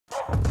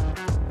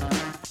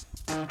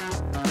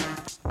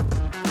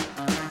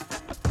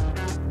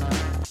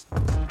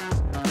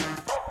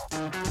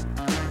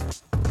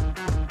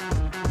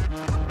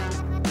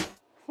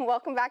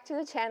Welcome back to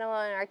the channel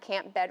on our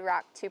Camp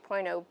Bedrock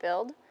 2.0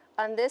 build.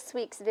 On this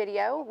week's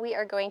video, we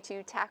are going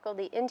to tackle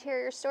the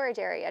interior storage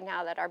area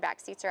now that our back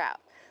seats are out.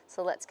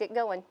 So let's get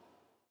going.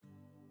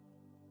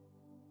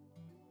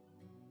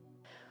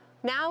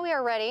 Now we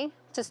are ready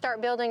to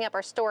start building up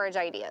our storage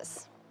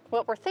ideas.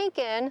 What we're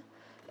thinking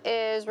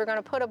is we're going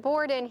to put a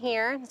board in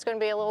here. It's going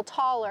to be a little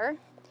taller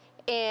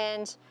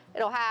and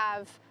it'll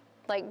have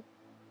like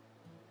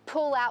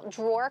pull-out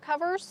drawer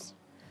covers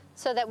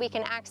so that we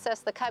can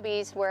access the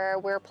cubbies where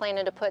we're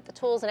planning to put the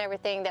tools and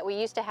everything that we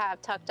used to have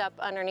tucked up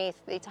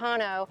underneath the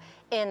tonneau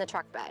in the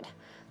truck bed.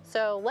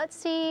 So let's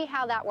see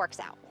how that works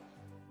out.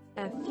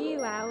 A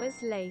few hours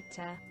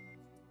later.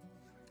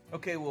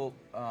 Okay, well,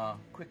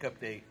 quick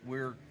update.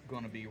 We're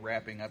going to be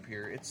wrapping up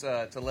here. It's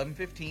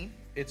 11:15.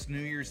 It's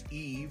New Year's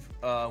Eve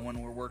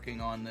when we're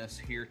working on this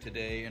here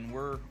today, and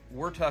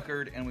we're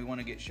tuckered and we want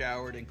to get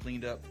showered and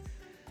cleaned up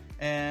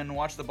and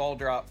watch the ball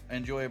drop,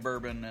 enjoy a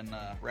bourbon, and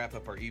wrap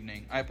up our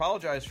evening. I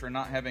apologize for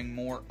not having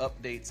more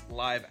updates,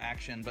 live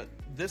action, but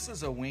this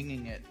is a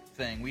winging it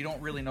thing. We don't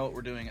really know what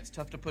we're doing. It's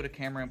tough to put a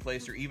camera in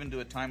place or even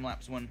do a time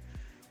lapse when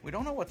we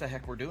don't know what the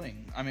heck we're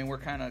doing. I mean, we're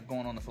kind of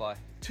going on the fly.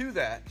 To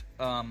that,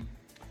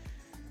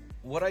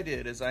 what I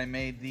did is I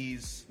made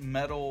these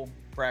metal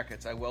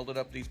brackets. I welded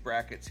up these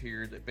brackets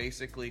here that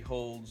basically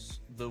holds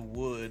the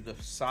wood, the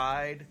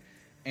side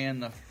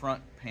and the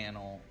front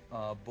panel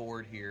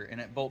board here,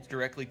 and it bolts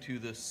directly to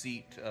the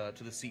seat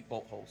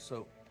bolt hole.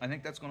 So I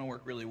think that's going to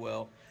work really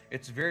well.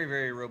 It's very,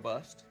 very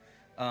robust.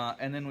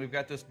 And then we've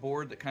got this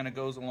board that kind of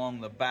goes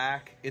along the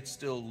back. It's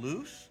still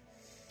loose,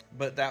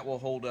 but that will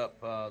hold up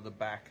the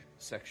back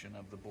section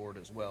of the board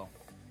as well.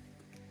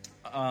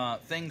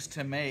 Things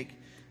to make.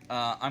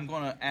 I'm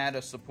going to add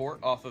a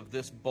support off of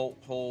this bolt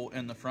hole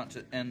in the front,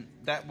 and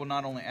that will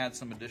not only add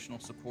some additional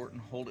support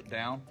and hold it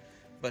down,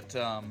 but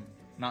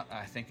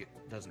I think it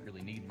doesn't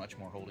really need much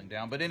more holding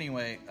down. But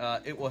anyway,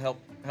 it will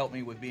help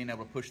me with being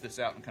able to push this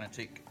out and kind of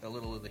take a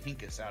little of the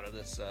hinkus out of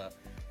this.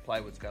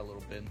 Plywood's got a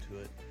little bend to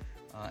it.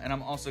 And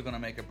I'm also going to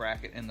make a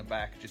bracket in the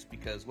back just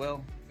because,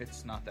 well,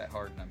 it's not that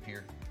hard and I'm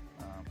here.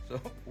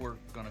 So we're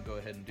going to go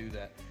ahead and do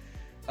that.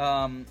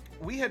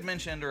 We had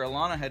mentioned, or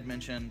Alana had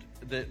mentioned,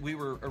 that we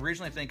were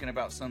originally thinking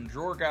about some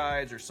drawer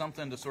guides or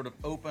something to sort of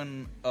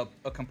open up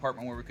a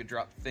compartment where we could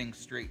drop things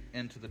straight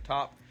into the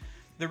top.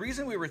 The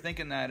reason we were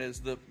thinking that is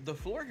the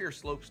floor here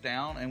slopes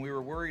down, and we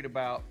were worried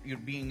about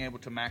being able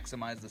to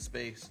maximize the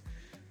space.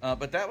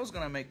 But that was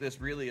going to make this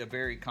really a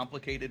very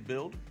complicated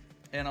build.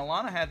 And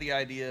Alana had the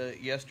idea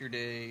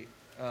yesterday,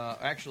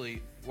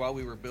 actually, while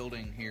we were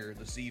building here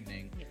this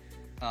evening.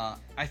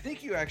 I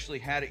think you actually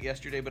had it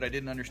yesterday, but I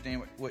didn't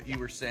understand what you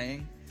were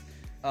saying.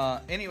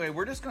 Anyway,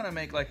 we're just going to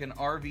make like an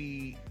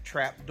RV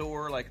trap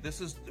door. Like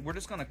we're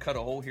just going to cut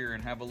a hole here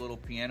and have a little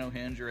piano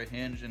hinge or a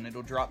hinge, and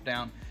it'll drop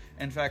down.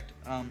 In fact,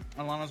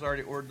 Alana's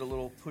already ordered the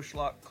little push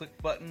lock click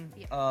button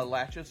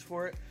latches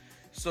for it.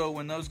 So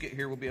when those get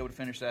here, we'll be able to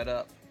finish that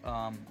up.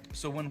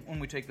 So when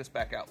we take this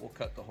back out, we'll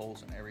cut the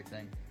holes and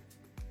everything.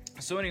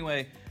 So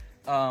anyway,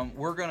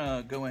 we're going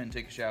to go in,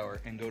 take a shower,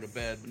 and go to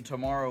bed. And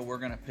tomorrow we're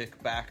going to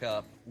pick back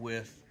up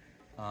with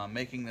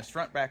making this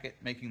front bracket,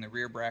 making the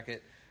rear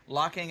bracket,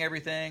 locking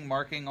everything,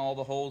 marking all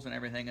the holes and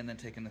everything, and then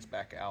taking this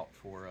back out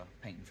for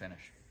paint and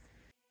finish.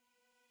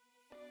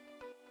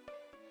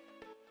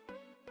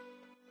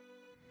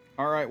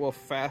 All right, well,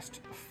 fast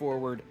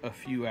forward a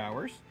few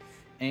hours,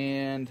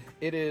 and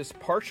it is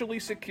partially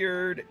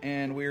secured,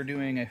 and we're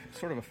doing a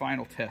sort of a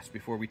final test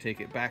before we take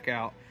it back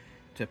out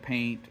to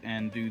paint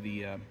and do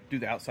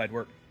the outside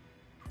work.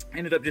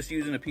 Ended up just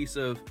using a piece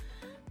of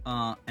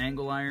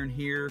angle iron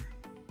here.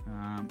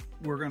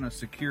 We're going to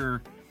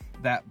secure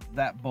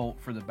that bolt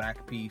for the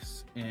back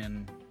piece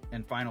in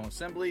final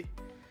assembly.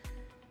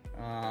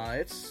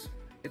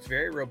 It's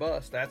very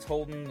robust. That's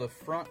holding the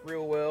front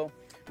real well.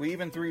 We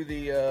even threw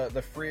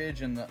the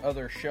fridge and the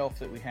other shelf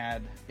that we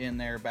had in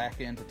there back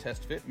in to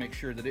test fit, make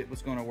sure that it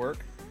was going to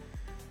work.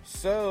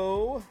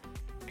 So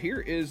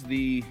here is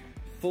the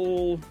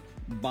full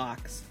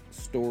box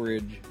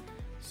storage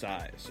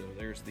size. So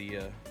there's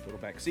the little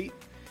back seat,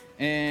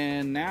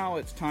 and now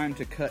it's time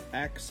to cut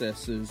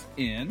accesses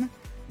in,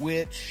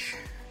 which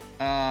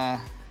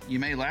you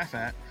may laugh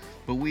at,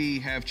 but we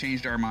have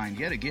changed our mind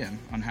yet again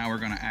on how we're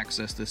going to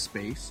access this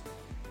space.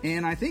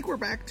 And I think we're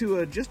back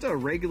to just a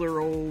regular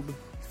old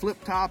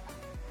flip top,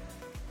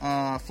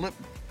 flip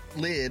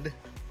lid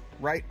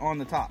right on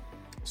the top.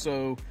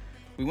 So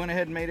we went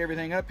ahead and made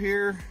everything up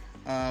here.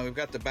 We've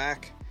got the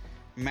back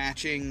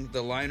matching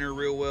the liner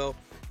real well.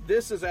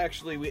 This is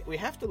actually, we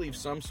have to leave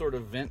some sort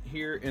of vent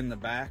here in the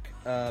back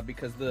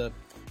because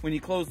when you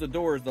close the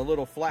doors, the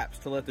little flaps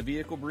to let the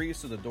vehicle breathe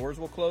so the doors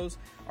will close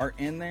are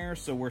in there.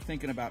 So we're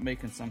thinking about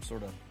making some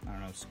sort of, I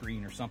don't know,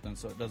 screen or something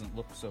so it doesn't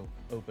look so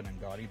open and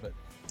gaudy. But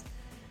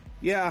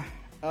yeah,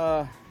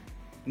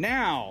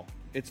 now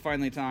it's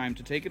finally time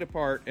to take it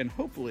apart, and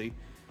hopefully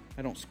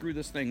I don't screw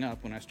this thing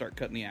up when I start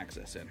cutting the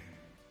access in.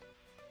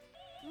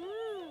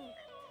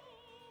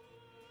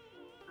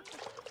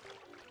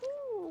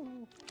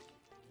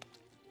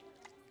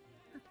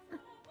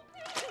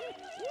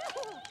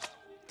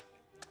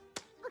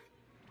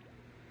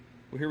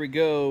 Well, here we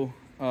go.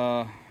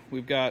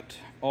 We've got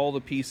all the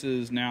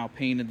pieces now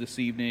painted this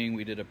evening.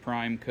 We did a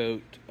prime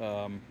coat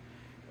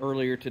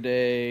earlier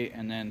today,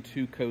 and then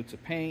 2 coats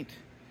of paint.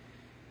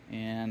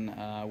 And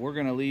we're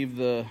going to leave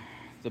the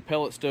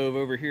pellet stove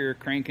over here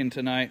cranking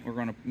tonight. We're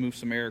going to move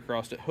some air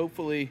across it.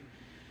 Hopefully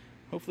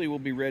we'll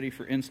be ready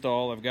for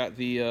install. I've got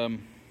the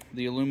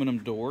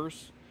aluminum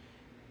doors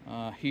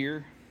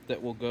here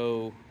that will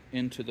go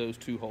into those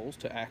 2 holes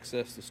to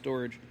access the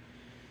storage.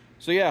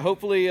 So yeah,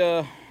 hopefully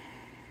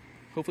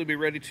be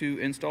ready to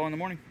install in the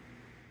morning.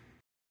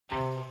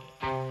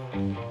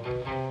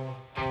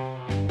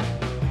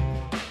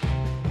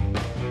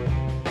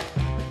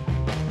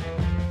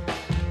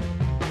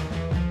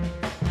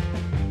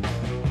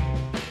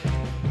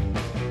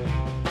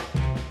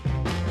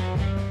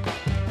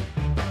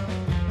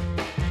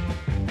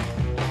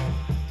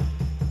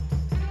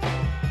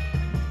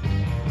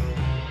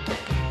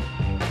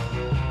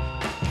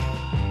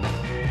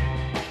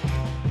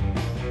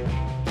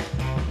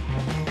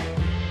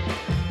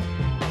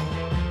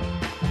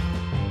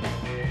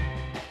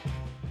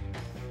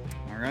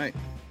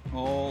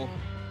 All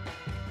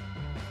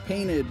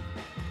painted,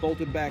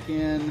 bolted back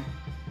in,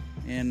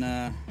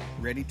 and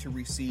ready to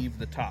receive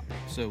the top.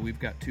 So we've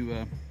got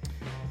to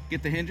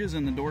get the hinges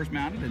and the doors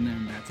mounted, and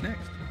then that's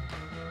next.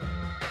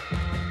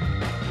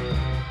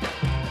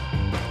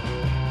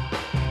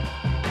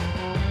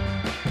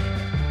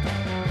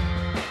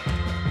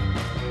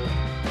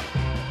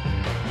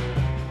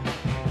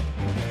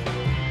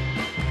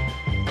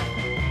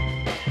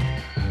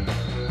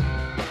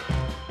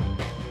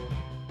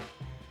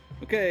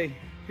 Okay,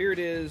 here it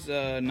is,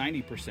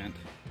 90%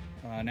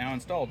 now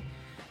installed.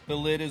 The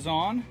lid is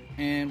on,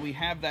 and we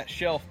have that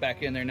shelf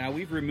back in there. Now,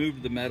 we've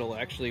removed the metal.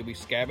 Actually, we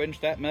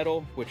scavenged that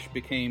metal, which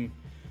became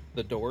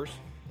the doors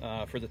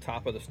for the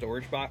top of the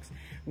storage box.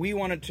 We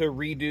wanted to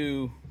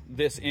redo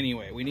this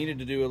anyway. We needed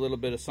to do a little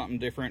bit of something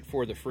different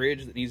for the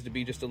fridge that needs to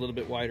be just a little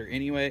bit wider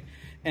anyway.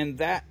 And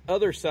that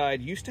other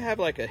side used to have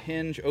like a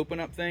hinge open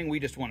up thing. We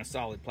just want a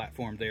solid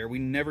platform there. We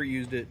never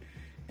used it,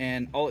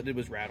 and all it did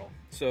was rattle.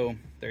 So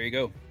there you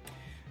go.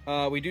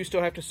 We do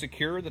still have to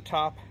secure the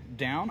top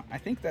down. I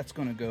think that's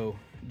going to go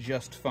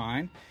just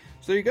fine.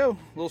 So there you go,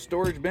 little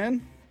storage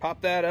bin.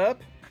 Pop that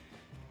up.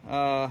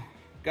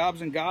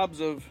 Gobs and gobs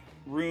of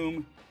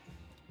room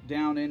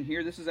down in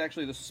here. This is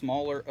actually the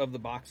smaller of the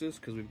boxes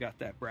because we've got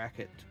that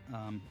bracket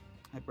on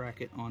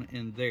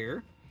in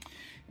there.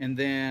 And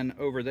then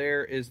over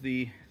there is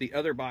the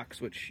other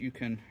box, which you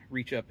can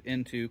reach up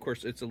into. Of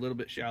course, it's a little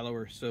bit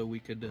shallower, so we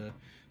could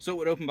so it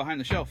would open behind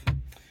the shelf.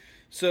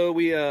 So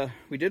we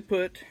did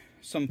put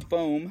some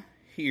foam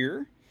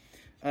here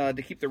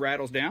to keep the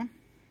rattles down.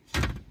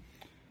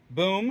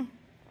 Boom.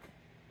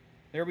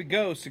 There we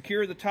go.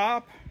 Secure the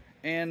top,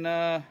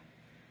 and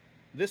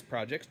this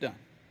project's done.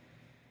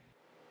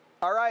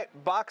 All right,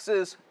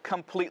 boxes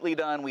completely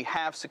done. We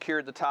have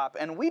secured the top,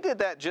 and we did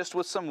that just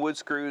with some wood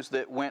screws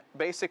that went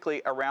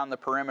basically around the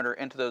perimeter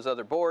into those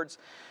other boards.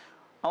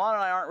 Alana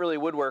and I aren't really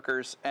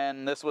woodworkers,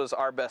 and this was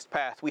our best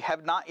path. We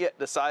have not yet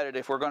decided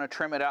if we're going to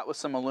trim it out with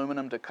some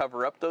aluminum to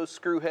cover up those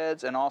screw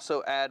heads and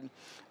also add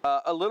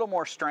a little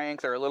more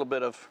strength or a little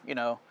bit of, you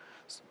know,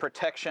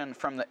 protection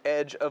from the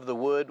edge of the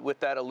wood with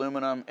that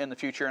aluminum in the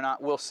future or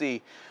not. We'll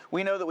see.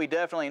 We know that we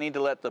definitely need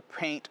to let the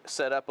paint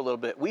set up a little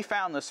bit. We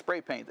found this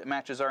spray paint that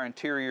matches our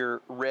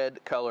interior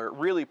red color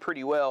really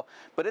pretty well,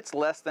 but it's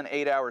less than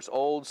 8 hours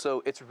old,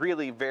 so it's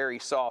really very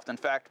soft. In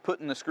fact,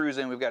 putting the screws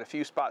in, we've got a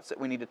few spots that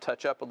we need to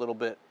touch up a little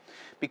bit.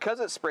 Because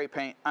it's spray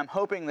paint, I'm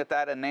hoping that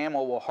that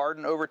enamel will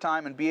harden over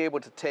time and be able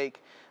to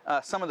take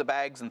some of the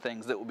bags and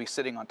things that will be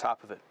sitting on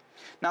top of it.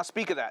 Now,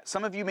 speak of that,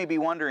 some of you may be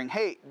wondering,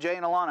 hey, Jay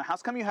and Alana, how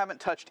come you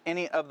haven't touched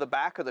any of the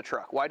back of the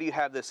truck? Why do you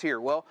have this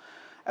here? Well,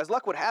 as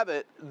luck would have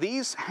it,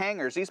 these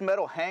hangers, these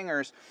metal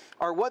hangers,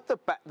 are what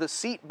the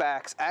seat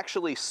backs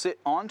actually sit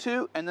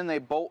onto, and then they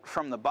bolt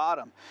from the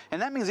bottom. And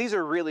that means these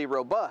are really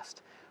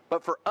robust.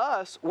 But for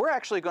us, we're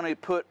actually going to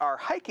put our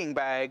hiking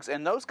bags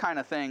and those kind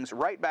of things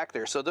right back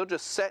there. So they'll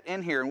just set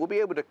in here, and we'll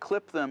be able to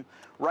clip them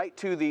right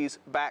to these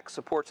back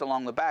supports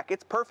along the back.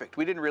 It's perfect.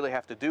 We didn't really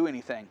have to do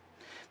anything.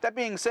 That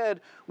being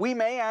said, we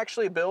may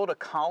actually build a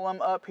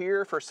column up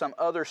here for some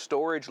other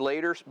storage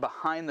later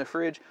behind the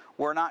fridge.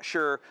 We're not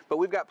sure, but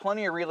we've got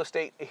plenty of real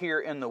estate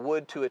here in the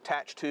wood to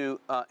attach to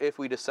if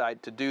we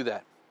decide to do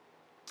that.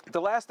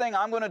 The last thing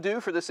I'm going to do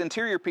for this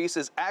interior piece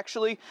is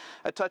actually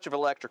a touch of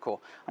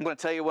electrical. I'm going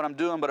to tell you what I'm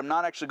doing, but I'm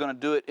not actually going to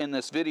do it in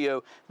this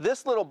video.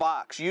 This little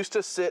box used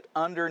to sit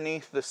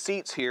underneath the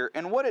seats here,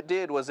 and what it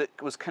did was it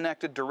was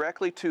connected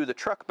directly to the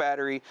truck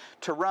battery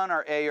to run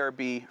our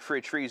ARB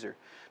fridge freezer.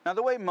 Now,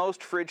 the way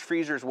most fridge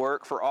freezers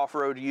work for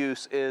off-road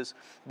use is,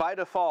 by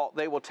default,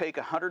 they will take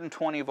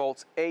 120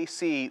 volts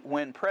AC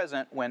when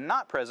present. When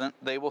not present,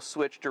 they will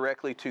switch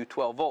directly to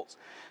 12 volts.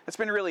 It's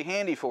been really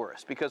handy for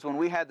us because when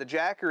we had the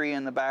Jackery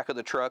in the back of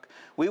the truck,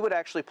 we would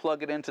actually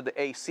plug it into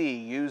the AC,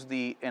 use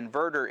the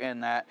inverter in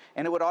that,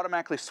 and it would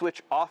automatically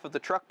switch off of the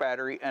truck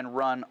battery and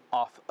run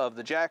off of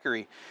the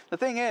Jackery. The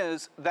thing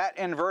is, that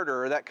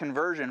inverter, or that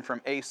conversion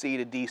from AC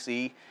to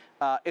DC,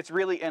 it's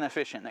really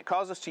inefficient. It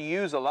caused us to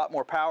use a lot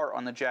more power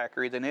on the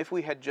Jackery than if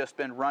we had just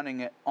been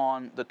running it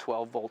on the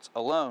 12 volts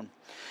alone.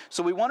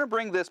 So we want to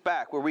bring this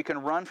back where we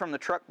can run from the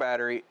truck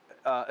battery,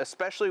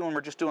 especially when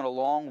we're just doing a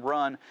long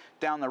run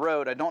down the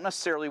road. I don't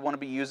necessarily want to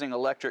be using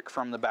electric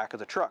from the back of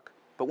the truck.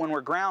 But when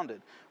we're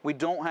grounded, we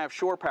don't have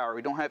shore power,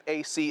 we don't have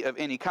AC of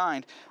any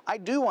kind, I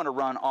do want to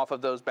run off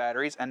of those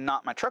batteries and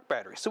not my truck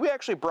battery. So we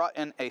actually brought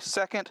in a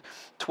second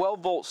 12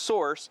 volt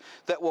source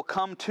that will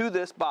come to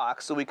this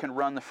box so we can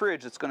run the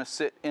fridge that's going to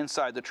sit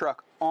inside the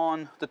truck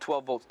on the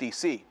 12 volts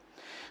DC.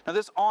 Now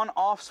this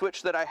on-off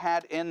switch that I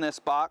had in this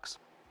box,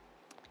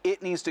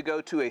 it needs to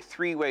go to a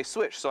three-way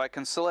switch. So I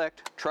can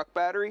select truck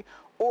battery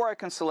or I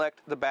can select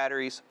the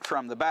batteries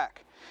from the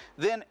back.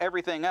 Then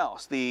everything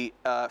else, the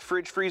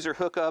fridge freezer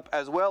hookup,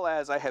 as well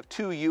as I have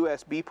two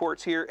USB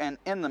ports here, and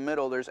in the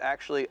middle there's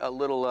actually a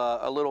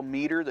little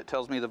meter that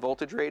tells me the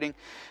voltage rating.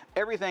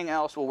 Everything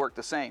else will work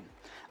the same.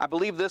 I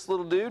believe this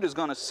little dude is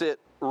going to sit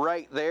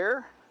right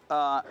there.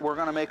 We're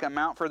going to make a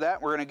mount for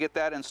that. We're going to get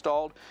that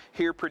installed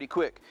here pretty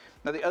quick.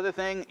 Now the other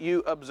thing you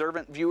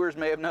observant viewers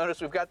may have noticed,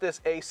 we've got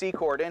this AC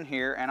cord in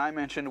here, and I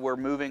mentioned we're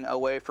moving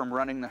away from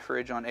running the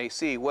fridge on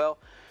AC. Well,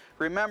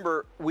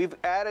 remember, we've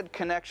added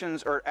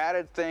connections or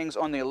added things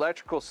on the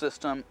electrical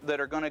system that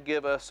are going to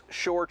give us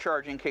shore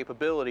charging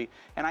capability.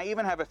 And I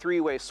even have a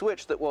three-way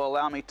switch that will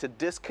allow me to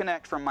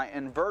disconnect from my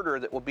inverter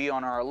that will be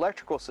on our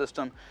electrical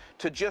system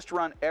to just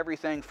run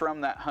everything from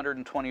that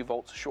 120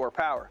 volts shore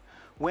power.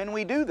 When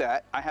we do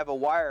that, I have a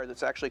wire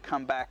that's actually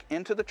come back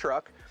into the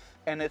truck,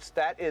 and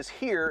that is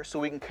here so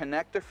we can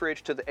connect the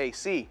fridge to the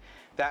AC.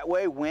 That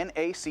way, when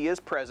AC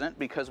is present,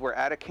 because we're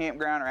at a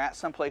campground or at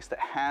some place that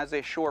has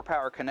a shore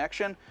power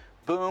connection,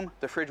 boom,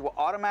 the fridge will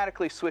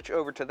automatically switch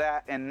over to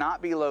that and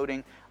not be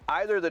loading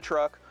either the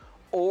truck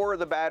or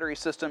the battery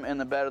system in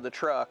the bed of the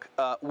truck,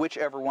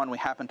 whichever one we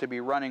happen to be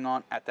running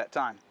on at that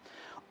time.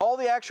 All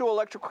the actual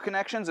electrical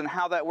connections and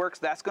how that works,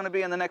 that's going to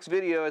be in the next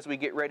video as we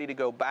get ready to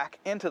go back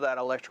into that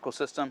electrical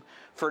system.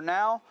 For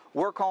now,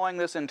 we're calling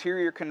this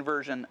interior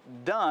conversion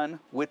done,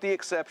 with the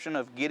exception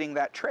of getting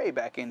that tray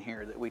back in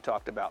here that we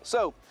talked about.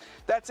 So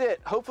that's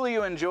it. Hopefully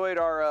you enjoyed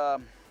our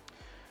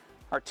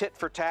tit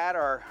for tat,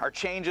 our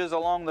changes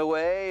along the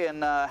way,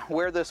 and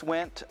where this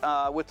went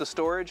with the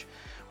storage.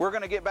 We're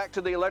going to get back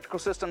to the electrical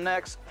system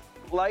next.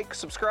 Like,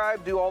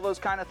 subscribe, do all those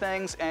kind of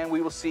things, and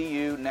we will see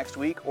you next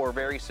week or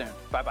very soon.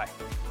 Bye-bye.